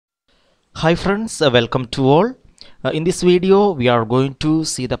Hi friends, welcome to all. In this video, we are going to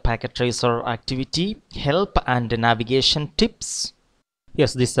see the packet tracer activity, help and navigation tips.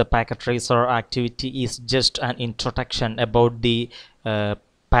 Yes, this packet tracer activity is just an introduction about the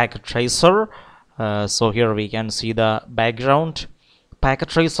packet tracer. So here we can see the background. Packet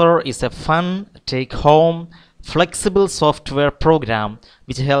tracer is a fun, take-home, flexible software program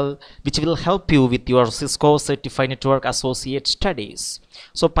which will help you with your Cisco Certified Network Associate studies.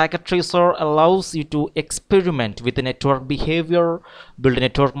 So packet tracer allows you to experiment with the network behavior, build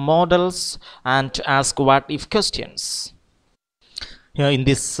network models, and ask what-if questions. Here in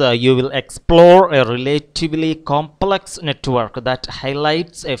this, you will explore a relatively complex network that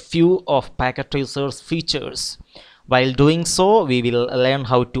highlights a few of packet tracer's features. While doing so, we will learn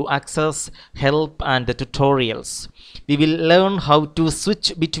how to access, help, and the tutorials. We will learn how to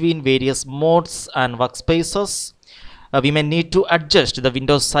switch between various modes and workspaces. We may need to adjust the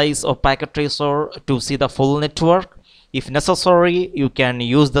window size of packet tracer to see the full network. If necessary, you can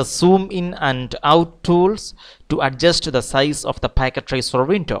use the zoom in and out tools to adjust the size of the packet tracer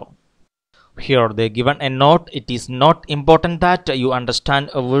window. Here they given a note. It is not important that you understand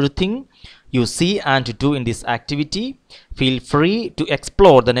everything you see and do in this activity. Feel free to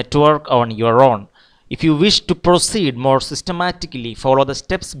explore the network on your own. If you wish to proceed more systematically, follow the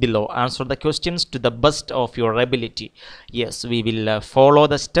steps below. Answer the questions to the best of your ability. Yes, we will follow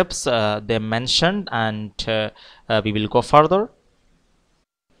the steps they mentioned, and we will go further.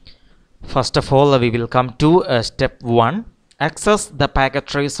 First of all, we will come to step 1. Access the packet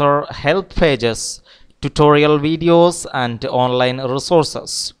tracer help pages, tutorial videos, and online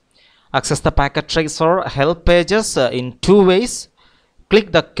resources. Access the packet tracer help pages in two ways.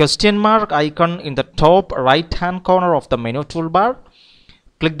 Click the question mark icon in the top right hand corner of the menu toolbar.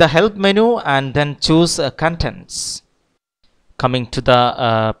 Click the help menu and then choose contents. Coming to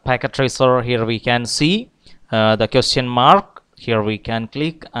the packet tracer, here we can see the question mark. Here we can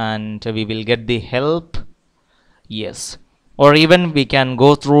click and we will get the help. Yes, or even we can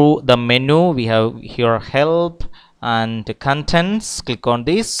go through the menu. We have here help and contents. Click on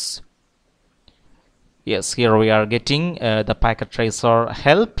this. Yes, here we are getting the packet tracer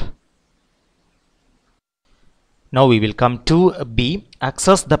help. Now we will come to B.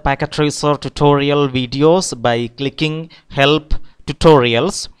 Access the packet tracer tutorial videos by clicking help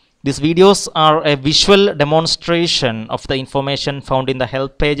tutorials. These videos are a visual demonstration of the information found in the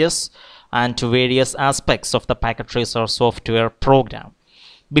help pages and to various aspects of the packet tracer software program.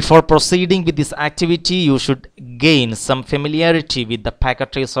 Before proceeding with this activity, you should gain some familiarity with the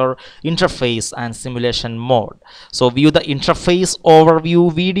packet tracer interface and simulation mode. So view the interface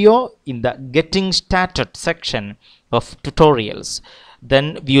overview video in the Getting Started section of tutorials.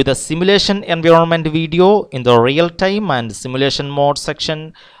 Then view the simulation environment video in the real-time and simulation mode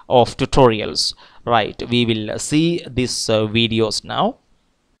section of tutorials. Right, we will see these videos now.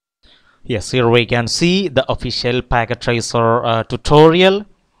 Yes, here we can see the official packet tracer tutorial.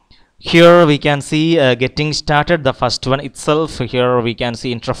 Here we can see getting started, the first one itself. Here we can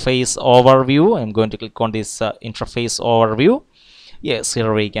see interface overview. I'm going to click on this interface overview. Yes,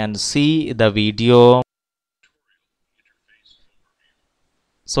 here we can see the video.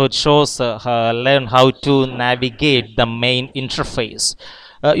 So it shows learn how to navigate the main interface.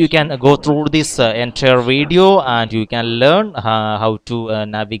 You can go through this entire video and you can learn how to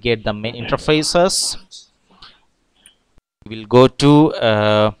navigate the main interfaces. We will go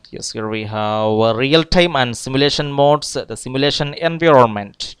to yes, here we have real-time and simulation modes, the simulation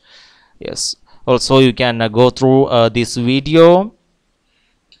environment. Yes, also you can go through this video.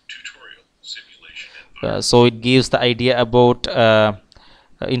 Tutorial simulation so it gives the idea about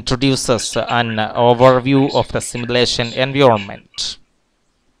introduces an overview of the simulation environment.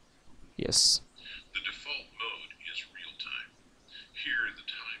 Yes.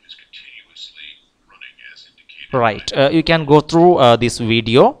 Right, you can go through this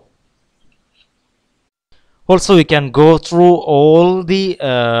video. Also, you can go through all the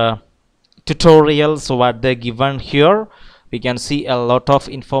tutorials what they're given here. We can see a lot of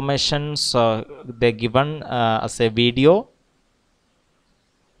information they're given as a video.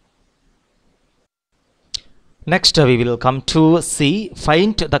 Next, we will come to C.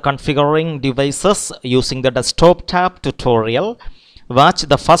 Find the configuring devices using the desktop tab tutorial. Watch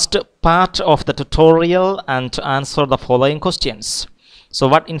the first part of the tutorial and answer the following questions. So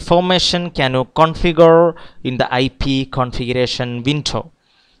what information can you configure in the IP configuration window?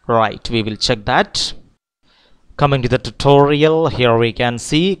 Right, we will check that. Coming to the tutorial, here we can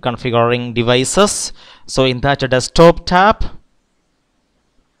see configuring devices. So in that desktop tab,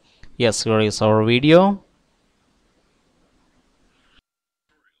 yes, here is our video.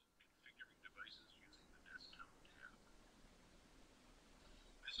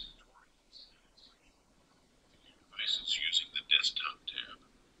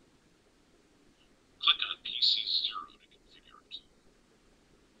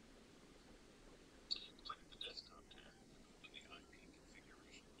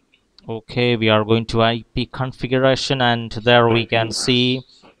 Okay, we are going to IP configuration, and there we can see,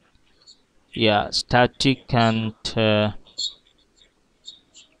 yeah, static and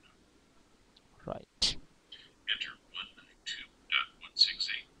right.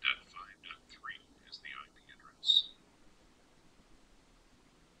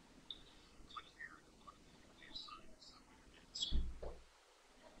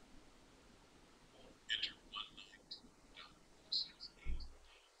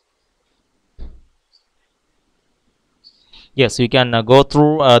 Yes, you can go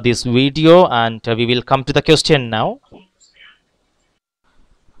through this video, and we will come to the question now.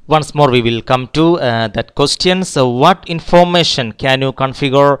 Once more, we will come to that question. So, what information can you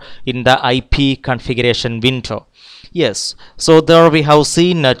configure in the IP configuration window? Yes, so there we have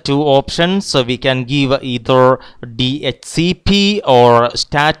seen two options. So, we can give either DHCP or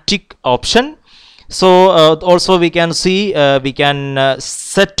static option. So also we can see we can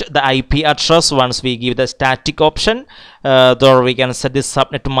set the IP address once we give the static option. There we can set the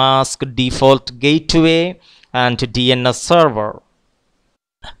subnet mask, default gateway, and DNS server.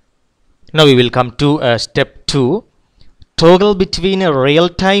 Now we will come to step 2. Toggle between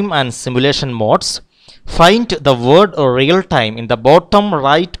real-time and simulation modes. Find the word real-time in the bottom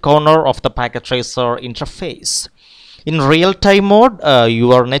right corner of the packet tracer interface. In real-time mode,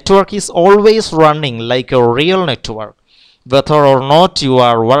 your network is always running like a real network, whether or not you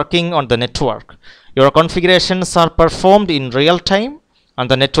are working on the network. Your configurations are performed in real time, and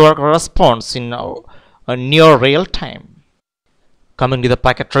the network responds in near real time. Coming to the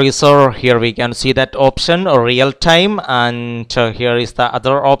packet tracer, here we can see that option real time, and here is the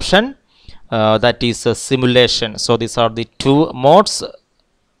other option that is simulation. So these are the two modes.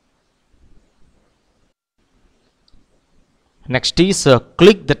 Next is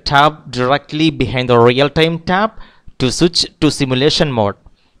click the tab directly behind the real-time tab to switch to simulation mode.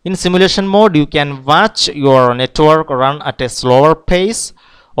 In simulation mode, you can watch your network run at a slower pace,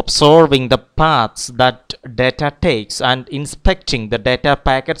 observing the paths that data takes and inspecting the data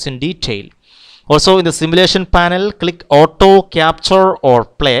packets in detail. Also, in the simulation panel, click auto capture or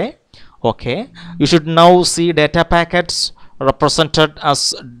play. Okay, you should now see data packets represented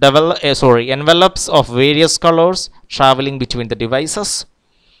as envelopes of various colors traveling between the devices.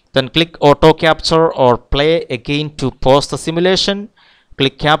 Then click auto capture or play again to pause the simulation.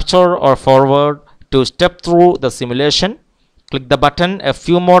 Click capture or forward to step through the simulation. Click the button a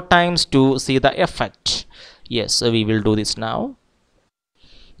few more times to see the effect. Yes, we will do this now.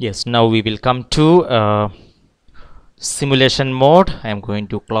 Yes, now we will come to simulation mode. I am going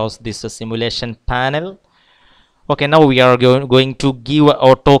to close this simulation panel. Okay, now we are going to give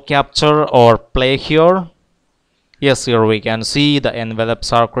auto capture or play here. Yes, here we can see the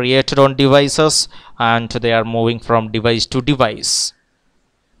envelopes are created on devices and they are moving from device to device.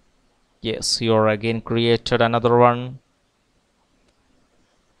 Yes, here again created another one.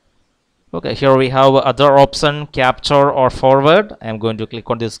 Okay, here we have other option, capture or forward. I am going to click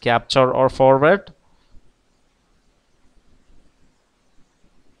on this capture or forward.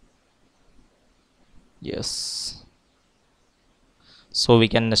 Yes, so we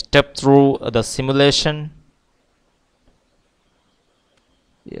can step through the simulation.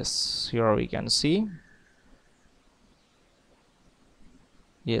 Yes, here we can see.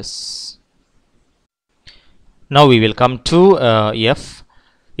 Yes, now we will come to F.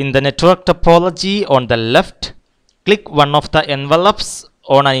 In the network topology on the left, click one of the envelopes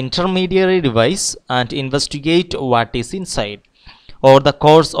on an intermediary device and investigate what is inside. Over the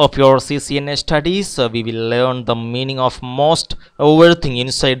course of your CCNA studies, we will learn the meaning of most everything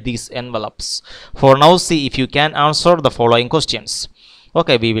inside these envelopes. For now, see if you can answer the following questions.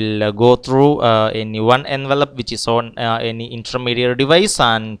 Okay, we will go through any one envelope which is on any intermediary device,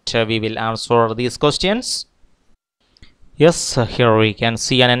 and we will answer these questions. Yes, here we can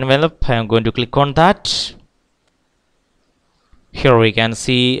see an envelope. I am going to click on that. Here we can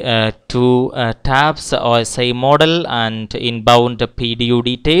see two tabs, OSI model and inbound PDU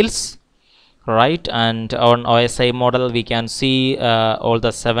details, right? And on OSI model we can see all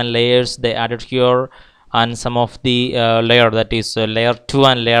the 7 layers they added here, and some of the layer, that is layer 2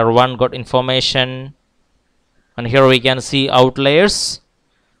 and layer 1 got information. And here we can see out layers.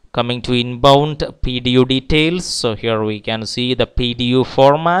 Coming to inbound PDU details, so here we can see the PDU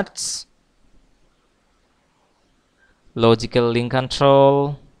formats, logical link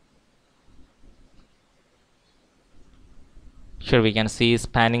control. Here we can see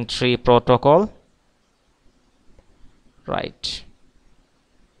spanning tree protocol, right?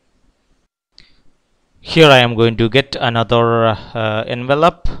 Here I am going to get another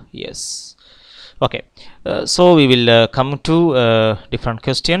envelope. Yes, okay. So we will come to different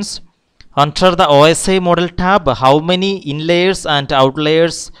questions. Under the OSI model tab, how many inlayers and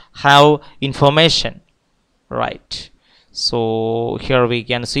outlayers have information? Right. So here we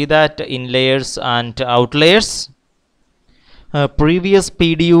can see that inlayers and outlayers. Previous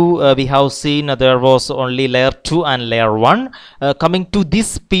PDU we have seen there was only layer 2 and layer 1. Coming to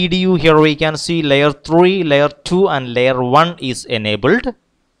this PDU, here we can see layer 3, layer 2 and layer 1 is enabled.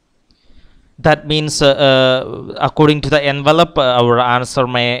 That means according to the envelope our answer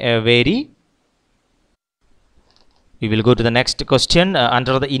may vary. We will go to the next question.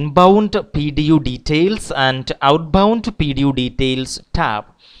 Under the inbound PDU details and outbound PDU details tab,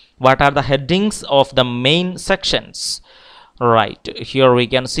 what are the headings of the main sections? Right, here we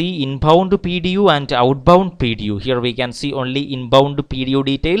can see inbound PDU and outbound PDU. Here we can see only inbound PDU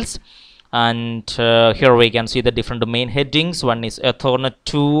details, and here we can see the different main headings. One is Ethernet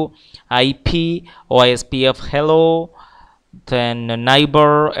 2, IP, OSPF hello, then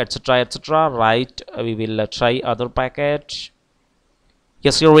neighbor, etc, etc. Right, we will try other package.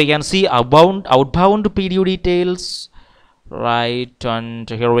 Yes, here we can see outbound PDU details. Right, and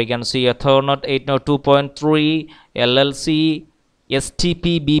here we can see Ethernet 802.3, LLC,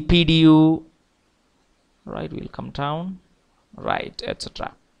 STP, BPDU. Right, we'll come down. Right,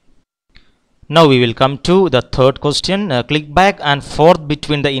 etc. Now we will come to the third question. Click back and forth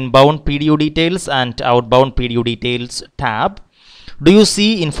between the inbound PDU details and outbound PDU details tab. Do you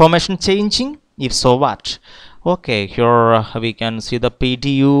see information changing? If so, what? Okay, here we can see the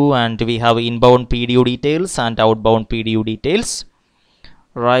PDU and we have inbound PDU details and outbound PDU details.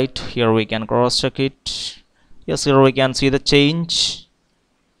 Right, here we can cross check it. Yes, here we can see the change,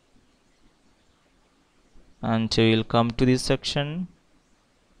 and we will come to this section.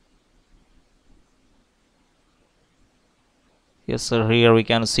 Yes, sir, here we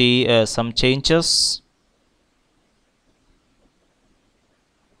can see some changes.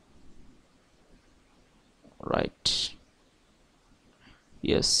 Right.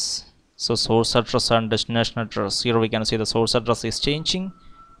 Yes, so source address and destination address, here we can see the source address is changing.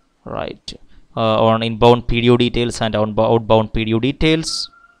 Right, on inbound PDU details and outbound PDU details.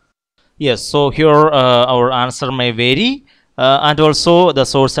 Yes, so here our answer may vary, and also the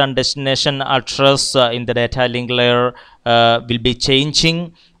source and destination address in the data link layer will be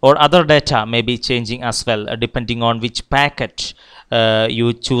changing, or other data may be changing as well, depending on which packet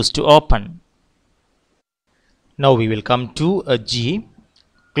you choose to open. Now we will come to G.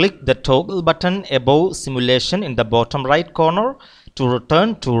 Click the toggle button above simulation in the bottom right corner to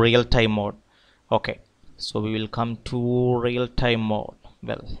return to real-time mode. Okay, so we will come to real-time mode.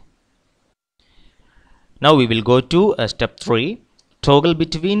 Well, now we will go to step 3. Toggle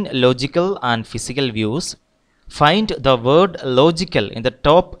between logical and physical views. Find the word logical in the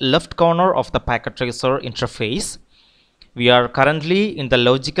top left corner of the packet tracer interface. We are currently in the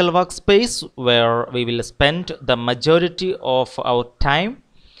logical workspace, where we will spend the majority of our time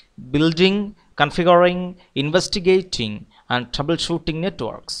building, configuring, investigating and troubleshooting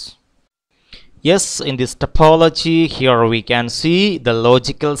networks. Yes, in this topology here we can see the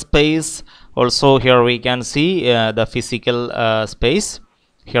logical space. Also here we can see the physical space.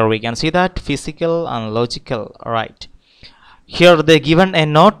 Here we can see that physical and logical. Right, here they given a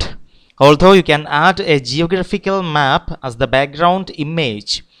note. Although you can add a geographical map as the background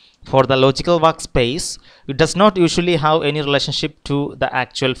image for the logical workspace, it does not usually have any relationship to the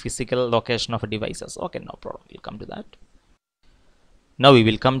actual physical location of devices. Okay, no problem, we'll come to that. Now we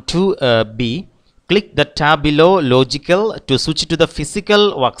will come to B. Click the tab below logical to switch to the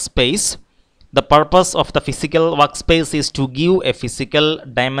physical workspace. The purpose of the physical workspace is to give a physical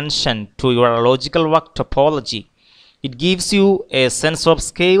dimension to your logical work topology. It gives you a sense of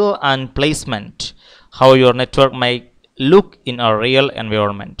scale and placement, how your network might look in a real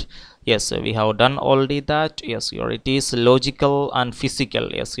environment. Yes, we have done already that. Yes, here it is logical and physical.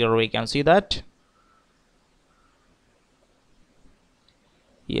 Yes, here we can see that.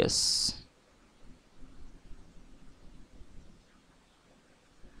 Yes.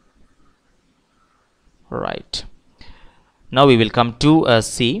 Right. Now we will come to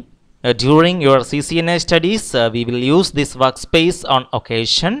C. During your CCNA studies, we will use this workspace on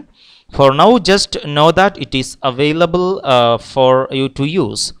occasion. For now, just know that it is available for you to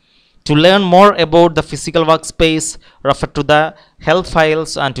use. To learn more about the physical workspace, refer to the help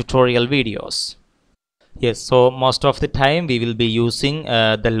files and tutorial videos. Yes, so most of the time we will be using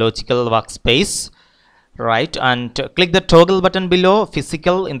the logical workspace. Right, and click the toggle button below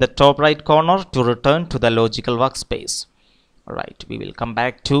physical in the top right corner to return to the logical workspace. Right, we will come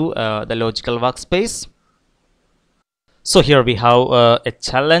back to the logical workspace. So here we have a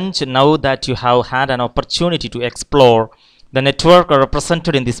challenge. Now that you have had an opportunity to explore the network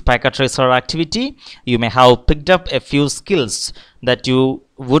represented in this packet tracer activity, you may have picked up a few skills that you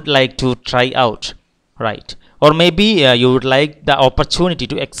would like to try out, right? Or maybe you would like the opportunity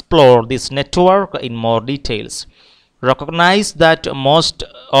to explore this network in more details. Recognize that most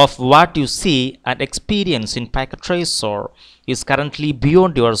of what you see and experience in packet tracer is currently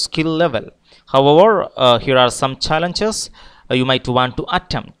beyond your skill level. However, here are some challenges you might want to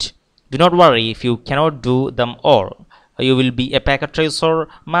attempt. Do not worry if you cannot do them all. You will be a packet tracer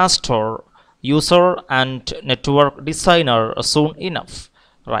master, user and network designer soon enough,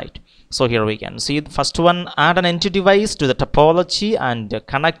 right? So here we can see the first one: add an entity device to the topology and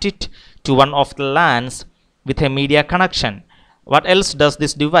connect it to one of the LANs with a media connection. What else does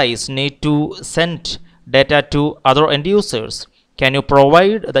this device need to send data to other end users? Can you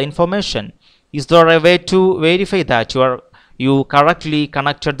provide the information? Is there a way to verify that you correctly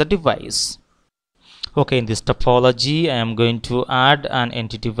connected the device? Okay, in this topology I am going to add an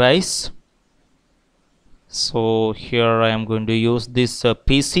entity device. So here I am going to use this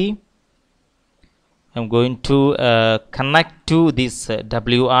PC. I'm going to connect to this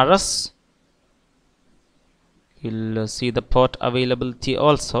WRS. You'll see the port availability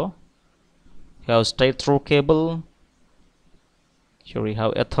also. You have straight through cable. Here we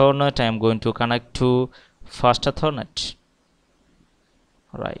have Ethernet. I am going to connect to fast Ethernet.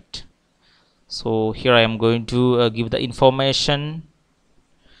 Right. So here I am going to give the information.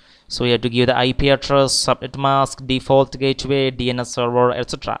 So we have to give the IP address, subnet mask, default gateway, DNS server,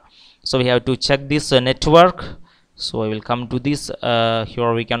 etc. So we have to check this network. So I will come to this.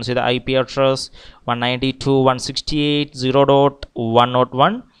 Here we can see the IP address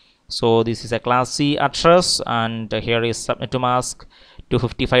 192.168.0.101. So this is a class C address, and here is subnet mask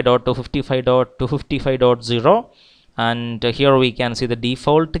 255.255.255.0, and here we can see the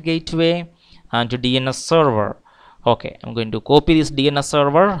default gateway and DNS server. Okay, I'm going to copy this DNS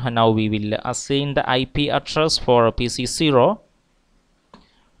server, and now we will assign the IP address for PC0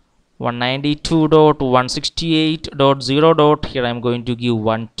 192.168.0. Here I'm going to give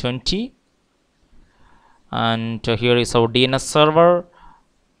 120, and here is our DNS server.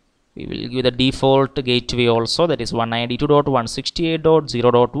 We will give the default gateway also, that is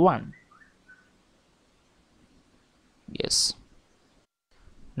 192.168.0.1. Yes.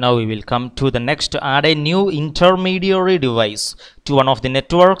 Now we will come to the next: add a new intermediary device to one of the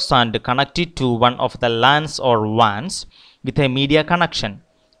networks and connect it to one of the LANs or WANs with a media connection.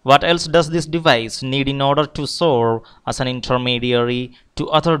 What else does this device need in order to serve as an intermediary to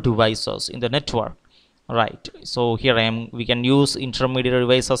other devices in the network? Right. So here we can use intermediary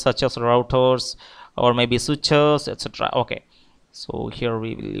devices such as routers or maybe switches, etc. Okay. So here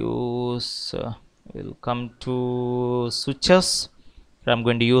we will use we'll come to switches. Here I'm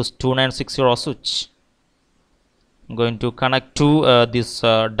going to use 2960 switch. I'm going to connect to this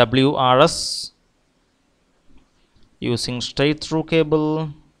WRS using straight through cable.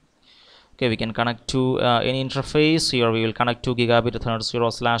 Okay, we can connect to any interface. Here we will connect to gigabit Ethernet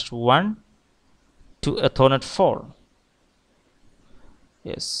 0/1 to Ethernet 4.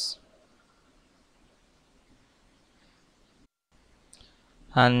 Yes.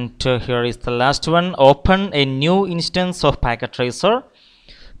 And here is the last one: open a new instance of packet tracer.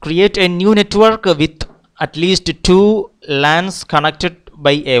 Create a new network with at least 2 LANs connected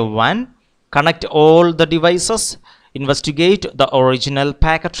by a WAN. Connect all the devices. Investigate the original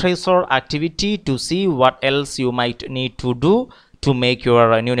packet tracer activity to see what else you might need to do to make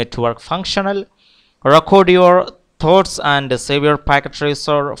your new network functional. Record your thoughts and save your packet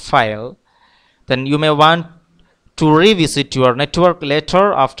tracer file. Then you may want to revisit your network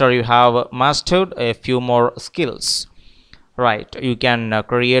later after you have mastered a few more skills. Right, you can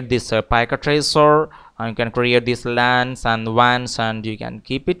create this packet tracer, and you can create these LANs and WANs, and you can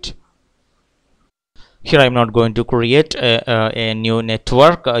keep it. Here I'm not going to create a new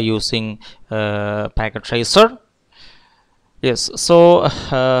network using packet tracer. Yes, so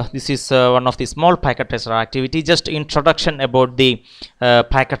this is one of the small packet tracer activity, just introduction about the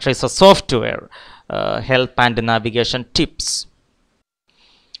packet tracer software, help and navigation tips.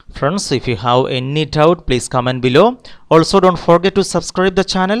 Friends, if you have any doubt, please comment below. Also, don't forget to subscribe the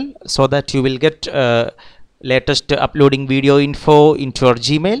channel so that you will get latest uploading video info into your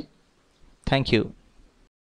Gmail. Thank you.